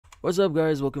What's up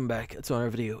guys, welcome back to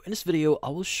another video. In this video, I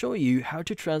will show you how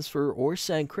to transfer or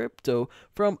send crypto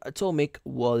from Atomic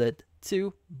wallet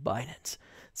to Binance.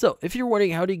 So if you're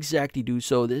wondering how to exactly do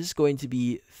so, this is going to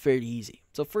be fairly easy.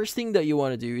 So first thing that you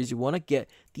want to do is you want to get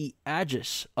the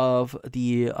address of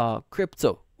the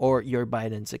crypto or your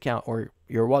Binance account or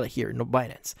your wallet here, no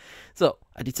Binance. So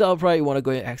at the top right, you want to go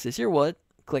and access your wallet,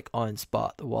 click on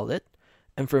Spot Wallet.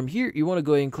 And from here, you want to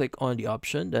go and click on the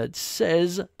option that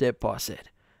says deposit.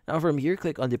 Now from here,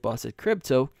 click on deposit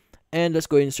crypto and let's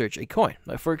go ahead and search a coin.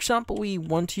 Now, for example, we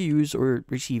want to use or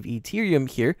receive Ethereum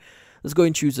here. Let's go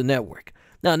and choose the network.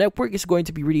 Now, network is going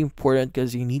to be really important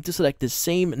because you need to select the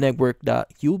same network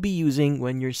that you'll be using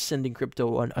when you're sending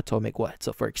crypto on Atomic Wallet.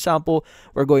 So for example,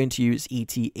 we're going to use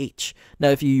ETH. Now,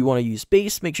 if you want to use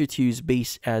Base, make sure to use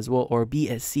Base as well, or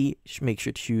BSC, make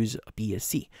sure to choose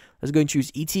BSC. Let's go and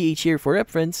choose ETH here for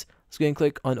reference. Let's go and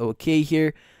click on OK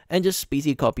here and just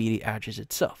basically copy the address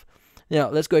itself. Now,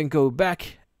 let's go and go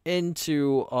back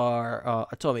into our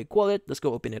Atomic wallet. Let's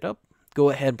go open it up. Go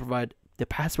ahead and provide the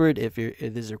password if it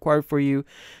is required for you.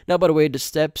 Now, by the way, the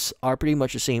steps are pretty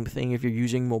much the same thing if you're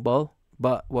using mobile.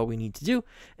 But what we need to do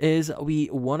is we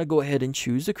want to go ahead and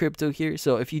choose the crypto here.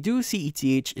 So if you do see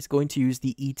ETH, it's going to use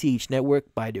the ETH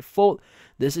network by default.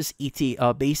 This is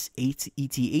base 8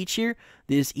 ETH here.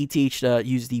 This ETH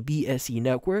use the BSC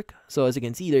network. So as you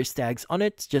can see, there's tags on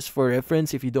it just for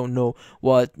reference if you don't know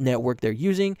what network they're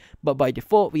using. But by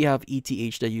default, we have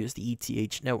ETH that use the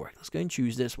ETH network. Let's go and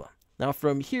choose this one. Now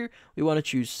from here, we want to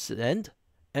choose send.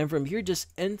 And from here, just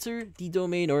enter the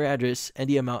domain or address and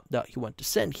the amount that you want to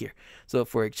send here. So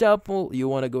for example, you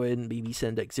want to go ahead and maybe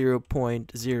send like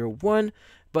 0.01.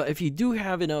 But if you do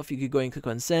have enough, you could go and click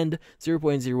on send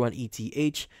 0.01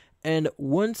 ETH. And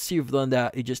once you've done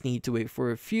that, you just need to wait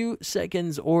for a few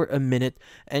seconds or a minute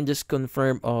and just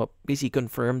confirm, basically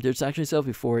confirm the transaction itself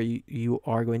before you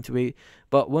are going to wait.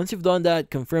 But once you've done that,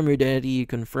 confirm your identity,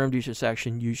 confirm the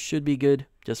transaction, you should be good.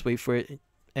 Just wait for it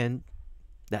and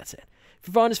that's it. If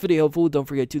you found this video helpful, don't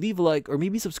forget to leave a like or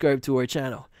maybe subscribe to our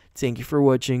channel. Thank you for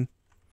watching.